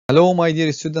Hello my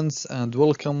dear students and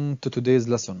welcome to today's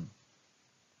lesson.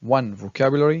 1.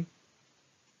 Vocabulary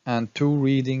and 2.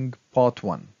 Reading Part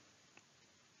 1.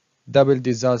 Double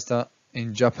Disaster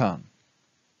in Japan.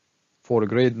 For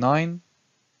Grade 9,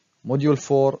 Module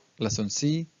 4, Lesson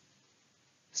C,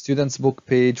 Students Book,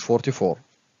 page 44.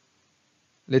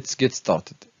 Let's get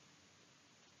started.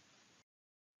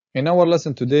 In our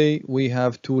lesson today, we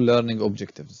have 2 learning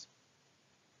objectives.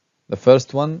 The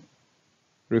first one,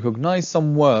 recognize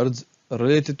some words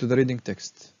related to the reading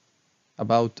text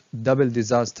about double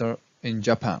disaster in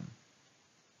Japan.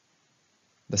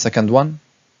 The second one,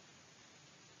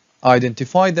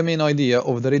 identify the main idea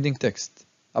of the reading text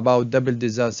about double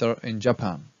disaster in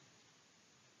Japan.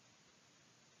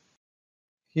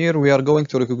 Here we are going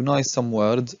to recognize some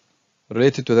words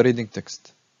related to the reading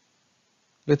text.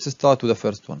 Let's start with the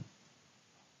first one.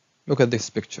 Look at this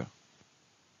picture.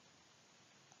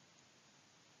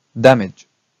 Damage.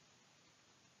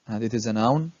 And it is a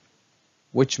noun,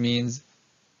 which means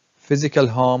physical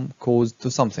harm caused to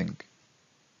something.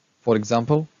 For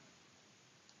example,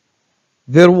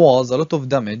 there was a lot of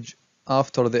damage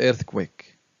after the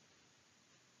earthquake.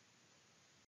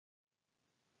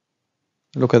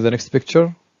 Look at the next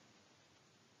picture.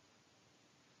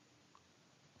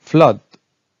 Flood,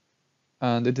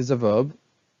 and it is a verb,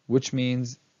 which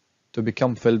means to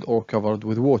become filled or covered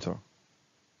with water.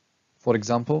 For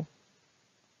example,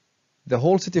 the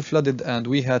whole city flooded and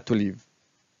we had to leave.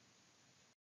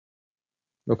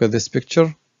 Look at this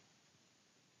picture.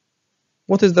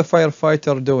 What is the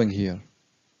firefighter doing here?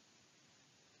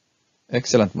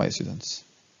 Excellent, my students.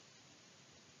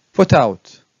 Put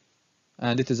out,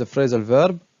 and it is a phrasal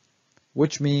verb,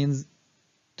 which means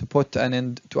to put an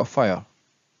end to a fire.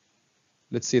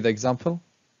 Let's see the example.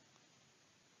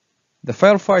 The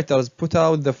firefighters put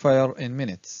out the fire in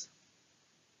minutes.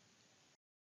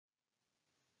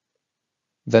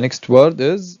 The next word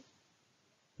is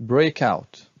break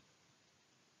out,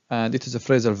 and it is a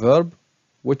phrasal verb,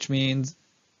 which means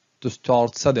to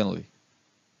start suddenly.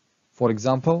 For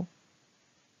example,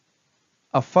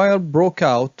 a fire broke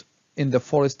out in the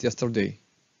forest yesterday.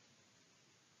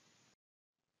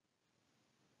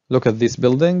 Look at these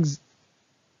buildings.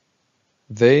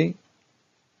 They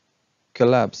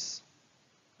collapse,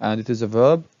 and it is a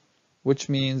verb, which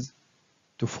means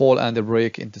to fall and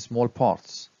break into small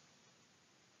parts.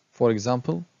 For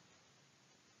example,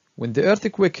 when the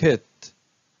earthquake hit,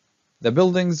 the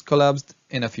buildings collapsed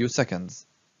in a few seconds.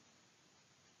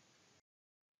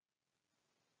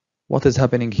 What is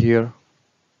happening here?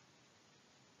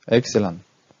 Excellent.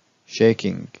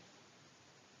 Shaking.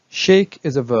 Shake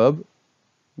is a verb,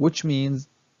 which means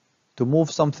to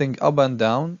move something up and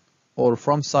down or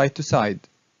from side to side.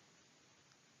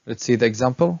 Let's see the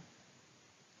example.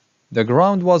 The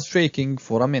ground was shaking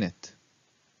for a minute,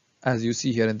 as you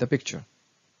see here in the picture.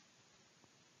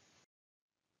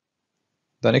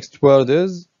 The next word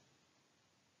is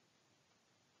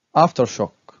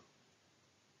aftershock,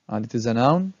 and it is a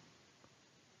noun,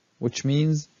 which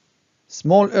means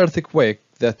small earthquake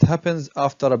that happens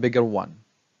after a bigger one.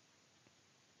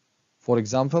 For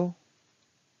example,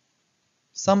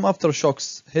 some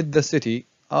aftershocks hit the city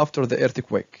after the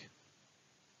earthquake.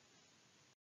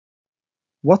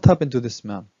 What happened to this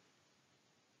man?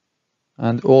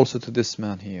 And also to this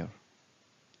man here.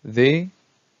 They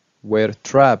were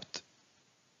trapped.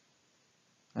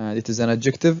 And it is an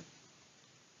adjective,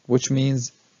 which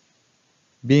means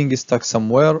being stuck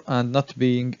somewhere and not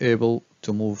being able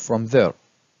to move from there.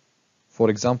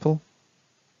 For example,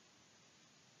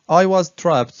 I was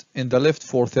trapped in the lift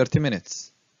for 30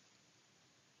 minutes.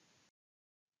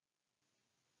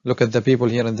 Look at the people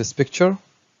here in this picture.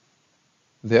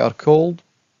 They are called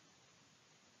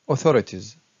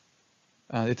authorities.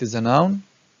 And it is a noun,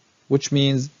 which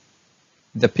means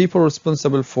the people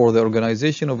responsible for the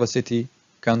organization of a city,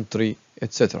 country,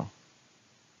 etc.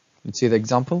 Let's see the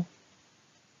example.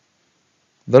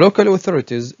 The local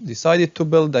authorities decided to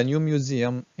build a new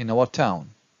museum in our town.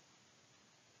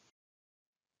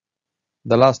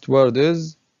 The last word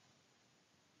is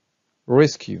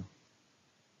rescue,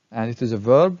 and it is a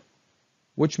verb,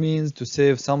 which means to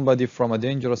save somebody from a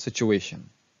dangerous situation.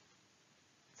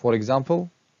 For example,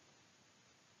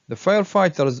 the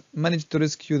firefighters managed to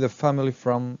rescue the family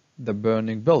from the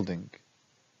burning building.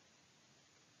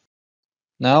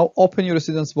 Now open your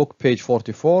students book, page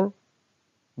 44,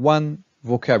 1.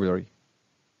 Vocabulary.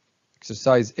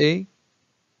 Exercise A.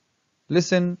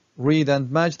 Listen, read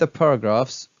and match the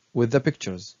paragraphs with the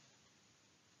pictures.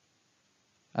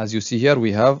 As you see here,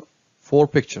 we have 4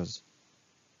 pictures.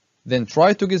 Then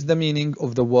try to guess the meaning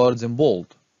of the words in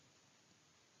bold.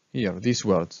 Here, these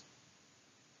words.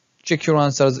 Check your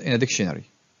answers in a dictionary.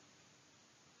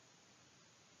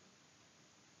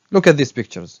 Look at these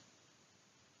pictures.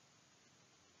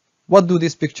 What do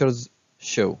these pictures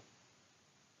show?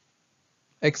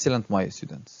 Excellent, my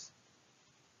students.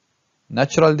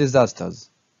 Natural disasters.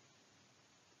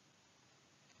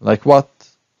 Like what?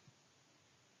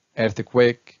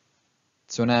 Earthquake,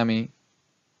 tsunami,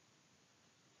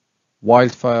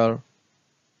 wildfire,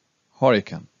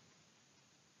 hurricane.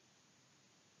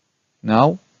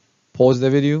 Now, pause the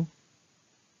video,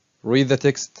 read the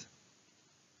text,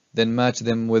 then match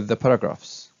them with the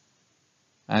paragraphs,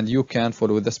 and you can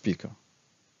follow the speaker.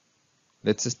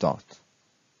 Let's start.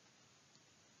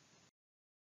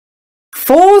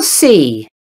 4C.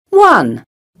 1.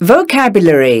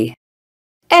 Vocabulary.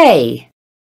 A.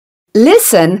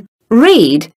 Listen,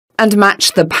 read, and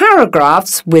match the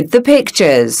paragraphs with the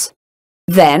pictures.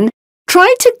 Then,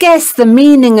 try to guess the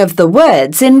meaning of the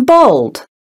words in bold.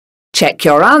 Check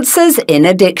your answers in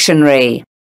a dictionary.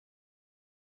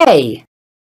 A.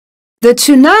 The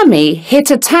tsunami hit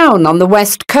a town on the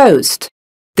west coast.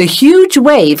 The huge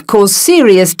wave caused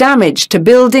serious damage to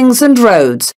buildings and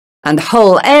roads, and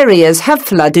whole areas have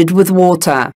flooded with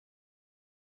water.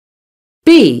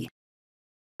 B.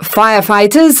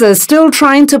 Firefighters are still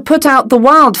trying to put out the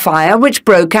wildfire which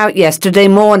broke out yesterday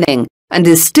morning and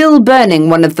is still burning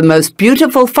one of the most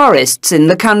beautiful forests in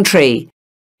the country.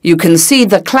 You can see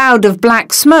the cloud of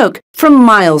black smoke from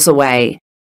miles away.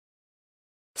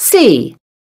 C.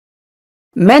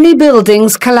 Many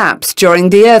buildings collapsed during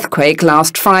the earthquake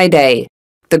last Friday.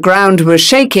 The ground was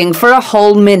shaking for a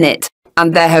whole minute,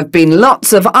 and there have been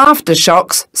lots of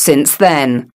aftershocks since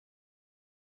then.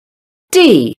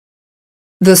 D.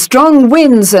 The strong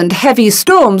winds and heavy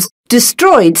storms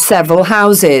destroyed several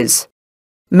houses.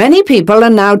 Many people are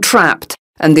now trapped,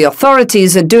 and the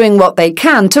authorities are doing what they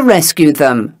can to rescue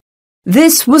them.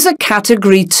 This was a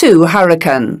Category 2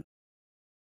 hurricane.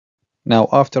 Now,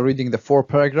 after reading the 4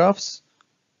 paragraphs,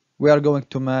 we are going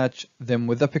to match them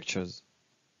with the pictures.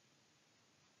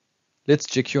 Let's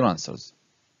check your answers.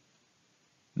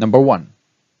 Number 1.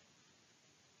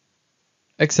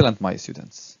 Excellent, my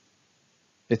students.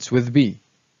 It's with B.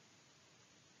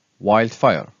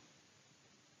 Wildfire.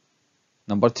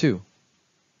 Number 2.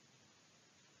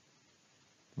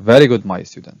 Very good, my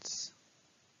students.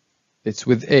 It's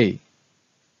with A.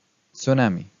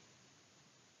 Tsunami.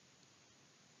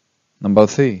 Number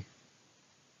 3.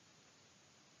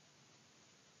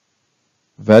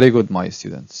 Very good, my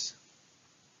students.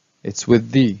 It's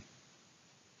with D.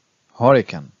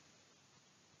 Hurricane.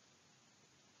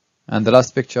 And the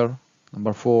last picture,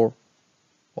 number 4,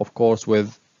 of course,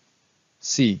 with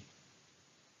C.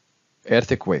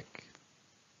 Earthquake.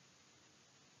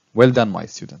 Well done, my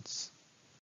students.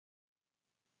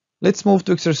 Let's move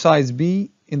to exercise B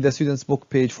in the student's book,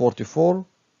 page 44.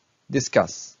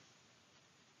 Discuss.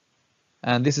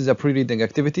 And this is a pre-reading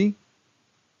activity.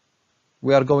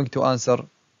 We are going to answer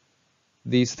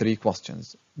these 3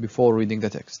 questions before reading the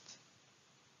text.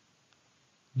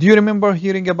 Do you remember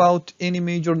hearing about any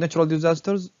major natural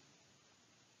disasters?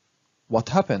 What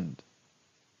happened?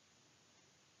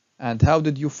 And how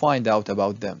did you find out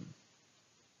about them?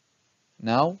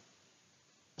 Now,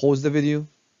 pause the video,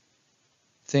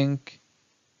 think,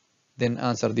 then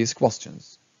answer these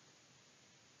questions.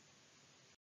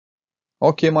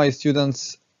 Okay, my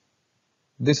students,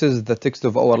 this is the text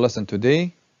of our lesson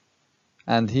today,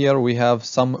 and here we have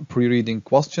some pre-reading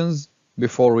questions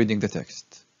before reading the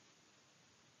text.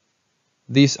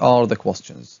 These are the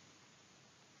questions.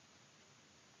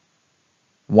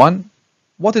 1.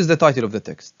 What is the title of the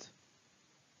text?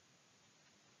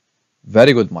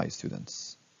 Very good, my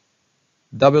students.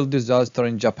 Double disaster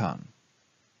in Japan.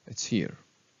 It's here.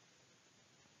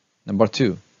 Number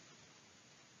 2.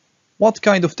 What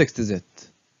kind of text is it?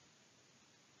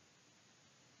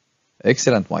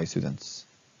 Excellent, my students.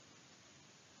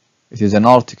 It is an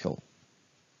article.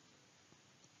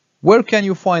 Where can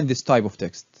you find this type of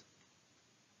text?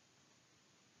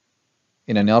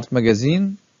 In an art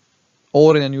magazine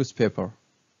or in a newspaper?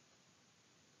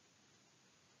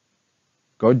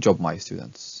 Good job, my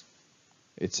students.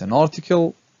 It's an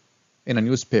article in a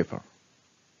newspaper.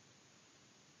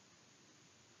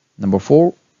 Number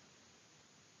 4.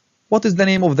 What is the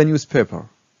name of the newspaper?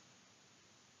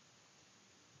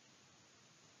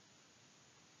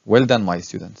 Well done, my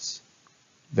students.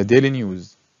 The Daily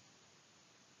News.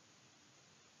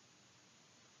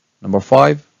 Number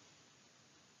 5.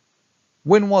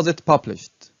 When was it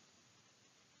published?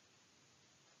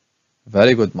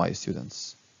 Very good, my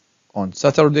students. On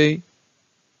Saturday,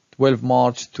 12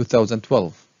 March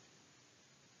 2012.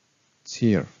 It's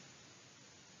here.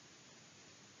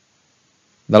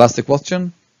 The last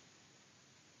question.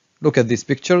 Look at these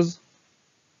pictures.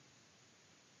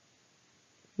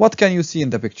 What can you see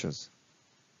in the pictures?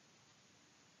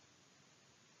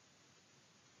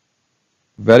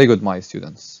 Very good, my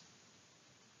students.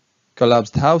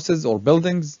 Collapsed houses or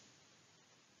buildings,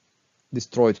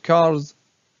 destroyed cars,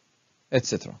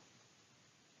 etc.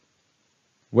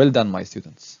 Well done, my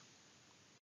students.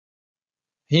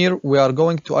 Here we are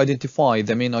going to identify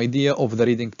the main idea of the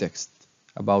reading text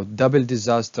about double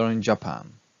disaster in Japan.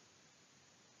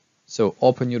 So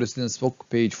open your student's book,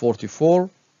 page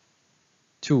 44,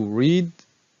 to read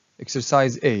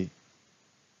exercise A.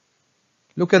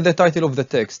 Look at the title of the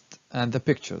text and the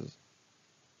pictures.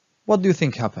 What do you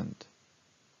think happened?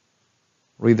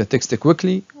 Read the text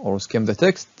quickly or skim the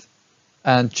text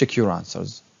and check your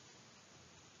answers.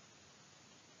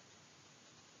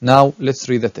 Now let's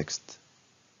read the text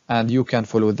and you can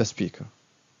follow the speaker.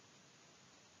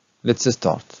 Let's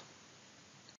start.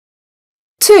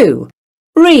 2.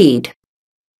 Read.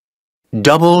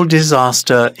 Double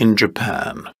disaster in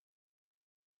Japan.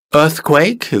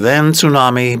 Earthquake, then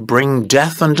tsunami bring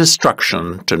death and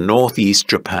destruction to northeast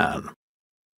Japan.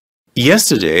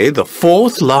 Yesterday, the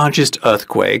fourth largest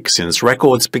earthquake since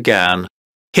records began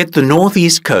hit the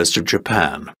northeast coast of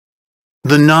Japan.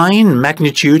 The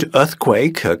 9-magnitude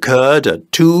earthquake occurred at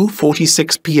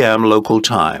 2:46 p.m. local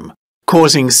time,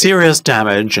 causing serious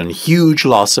damage and huge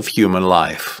loss of human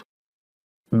life.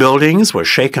 Buildings were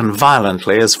shaken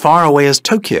violently as far away as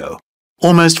Tokyo,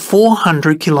 almost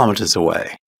 400 kilometers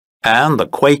away, and the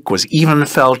quake was even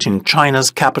felt in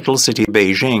China's capital city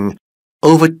Beijing,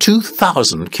 over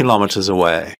 2,000 kilometers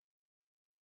away.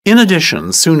 In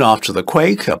addition, soon after the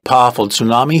quake, a powerful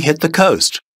tsunami hit the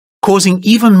coast, causing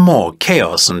even more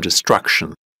chaos and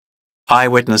destruction.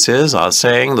 Eyewitnesses are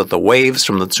saying that the waves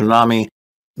from the tsunami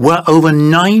were over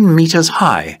 9 meters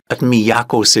high at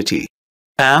Miyako City,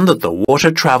 and that the water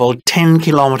traveled 10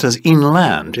 kilometers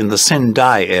inland in the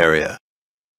Sendai area.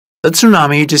 The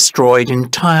tsunami destroyed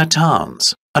entire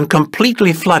towns and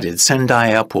completely flooded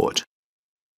Sendai Airport.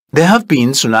 There have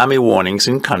been tsunami warnings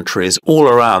in countries all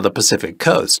around the Pacific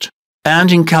coast,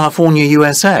 and in California,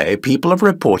 USA, people have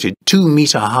reported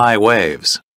 2-meter-high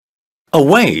waves. A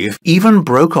wave even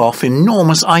broke off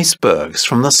enormous icebergs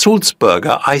from the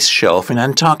Sulzberger ice shelf in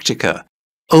Antarctica,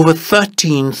 over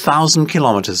 13,000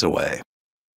 kilometers away.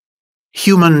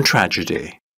 Human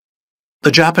tragedy.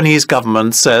 The Japanese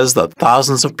government says that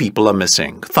thousands of people are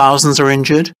missing, thousands are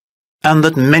injured, and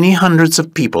that many hundreds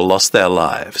of people lost their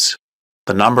lives.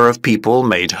 The number of people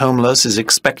made homeless is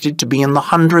expected to be in the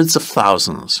hundreds of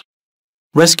thousands.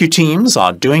 Rescue teams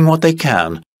are doing what they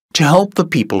can to help the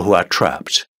people who are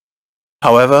trapped.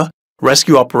 However,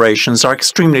 rescue operations are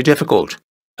extremely difficult,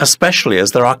 especially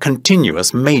as there are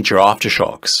continuous major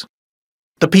aftershocks.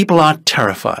 The people are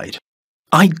terrified.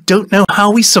 I don't know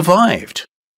how we survived.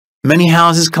 Many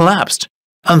houses collapsed,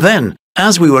 and then,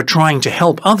 as we were trying to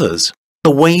help others,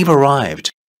 the wave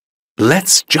arrived.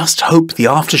 Let's just hope the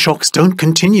aftershocks don't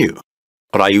continue,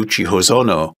 Ryuichi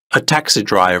Hosono, a taxi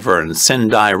driver and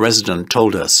Sendai resident,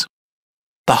 told us.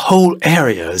 The whole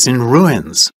area is in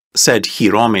ruins, said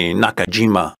Hiromi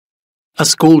Nakajima, a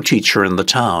school teacher in the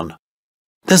town.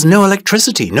 There's no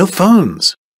electricity, no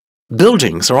phones.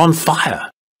 Buildings are on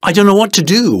fire. I don't know what to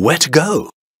do, where to go.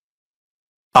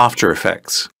 After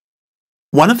effects.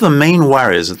 One of the main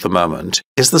worries at the moment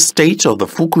is the state of the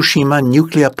Fukushima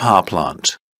nuclear power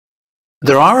plant.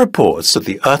 There are reports that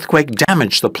the earthquake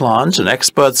damaged the plant, and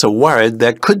experts are worried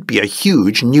there could be a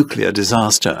huge nuclear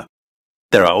disaster.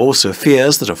 There are also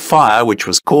fears that a fire which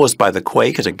was caused by the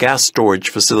quake at a gas storage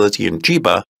facility in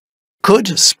Chiba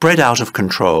could spread out of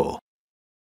control.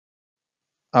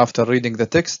 After reading the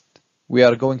text, we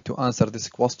are going to answer this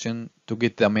question to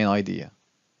get the main idea.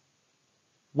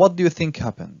 What do you think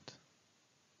happened?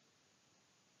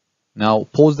 Now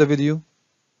pause the video,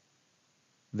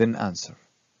 then answer.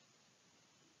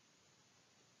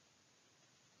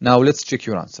 Now let's check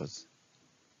your answers.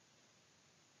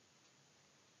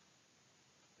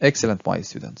 Excellent, my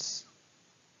students.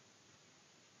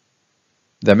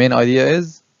 The main idea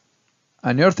is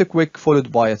an earthquake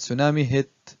followed by a tsunami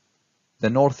hit the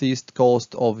northeast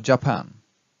coast of Japan.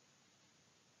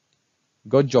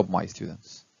 Good job, my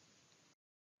students.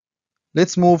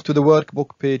 Let's move to the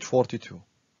workbook, page 42.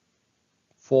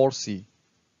 4C.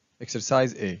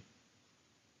 Exercise A.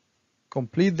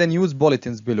 Complete the news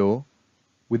bulletins below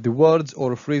with the words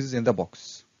or phrases in the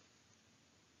box.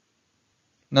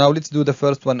 Now let's do the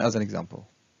first one as an example.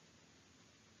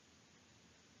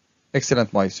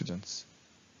 Excellent, my students.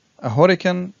 A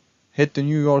hurricane hit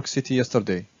New York City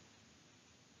yesterday.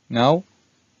 Now,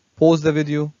 pause the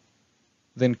video,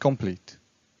 then complete.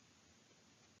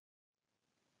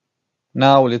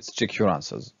 Now let's check your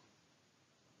answers.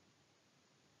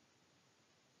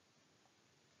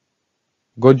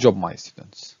 Good job, my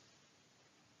students.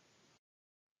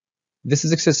 This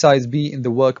is exercise B in the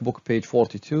workbook, page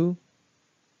 42.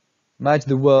 Match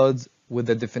the words with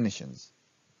the definitions.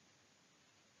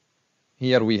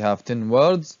 Here we have 10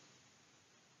 words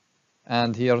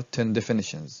and here 10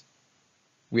 definitions.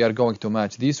 We are going to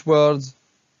match these words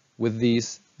with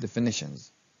these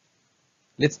definitions.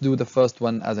 Let's do the first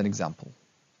one as an example.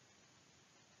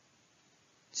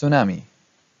 Tsunami.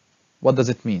 What does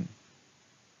it mean?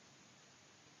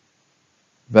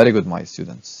 Very good, my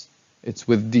students. It's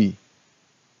with D.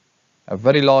 A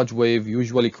very large wave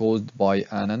usually caused by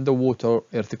an underwater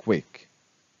earthquake.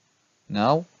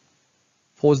 Now,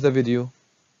 pause the video,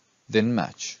 then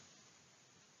match.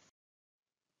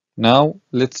 Now,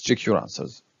 let's check your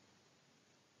answers.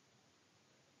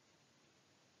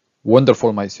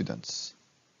 Wonderful, my students.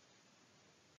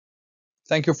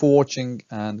 Thank you for watching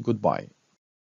and goodbye.